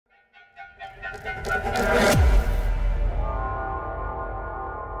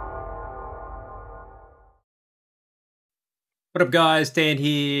What up guys, Dan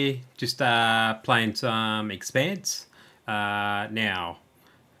here, just playing some Expanse. Now,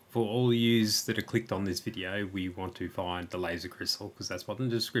 for all yous that have clicked on this video, we want to find the laser crystal, because that's what's in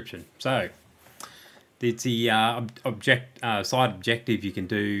the description. So, it's the side objective you can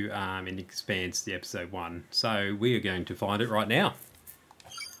do in Expanse, the episode 1. So, we are going to find it right now.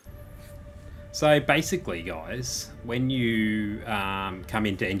 So basically guys, when you come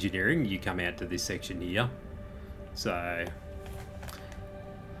into engineering, you come out to this section here. So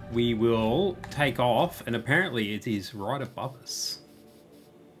we will take off, and apparently it is right above us.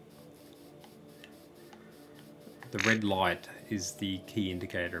 The red light is the key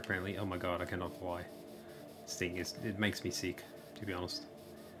indicator apparently. Oh my god, I cannot fly. This thing is, it makes me sick, to be honest.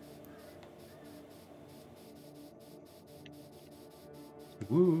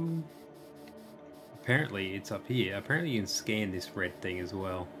 Woo! Apparently it's up here. Apparently you can scan this red thing as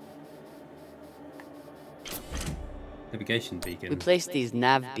well. Navigation beacon. We place these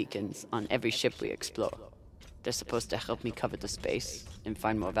nav beacons on every ship we explore. They're supposed to help me cover the space and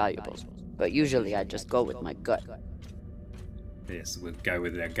find more valuables. But usually I just go with my gut. Yes, we'll go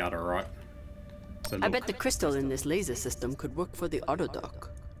with our gut, alright. So I bet the crystal in this laser system could work for the autodock.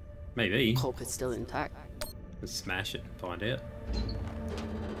 Maybe. Hope it's still intact. Let's smash it and find out.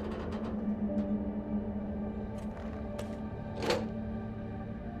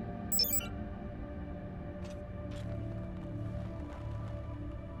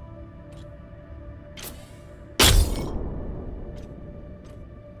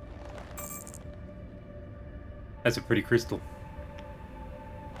 That's a pretty crystal.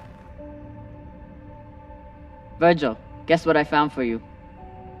 Virgil, guess what I found for you?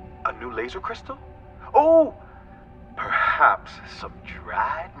 A new laser crystal? Oh! Perhaps some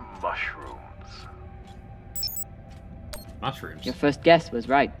dried mushrooms. Mushrooms? Your first guess was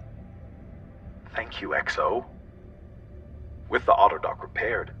right. Thank you, XO. With the autodock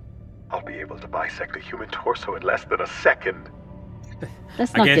repaired, I'll be able to bisect a human torso in less than a second.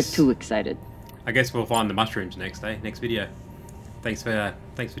 Let's not get too excited. I guess we'll find the mushrooms next video. Thanks for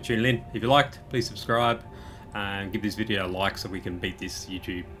tuning in. If you liked, please subscribe and give this video a like so we can beat this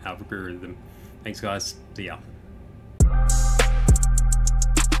YouTube algorithm. Thanks guys. See ya.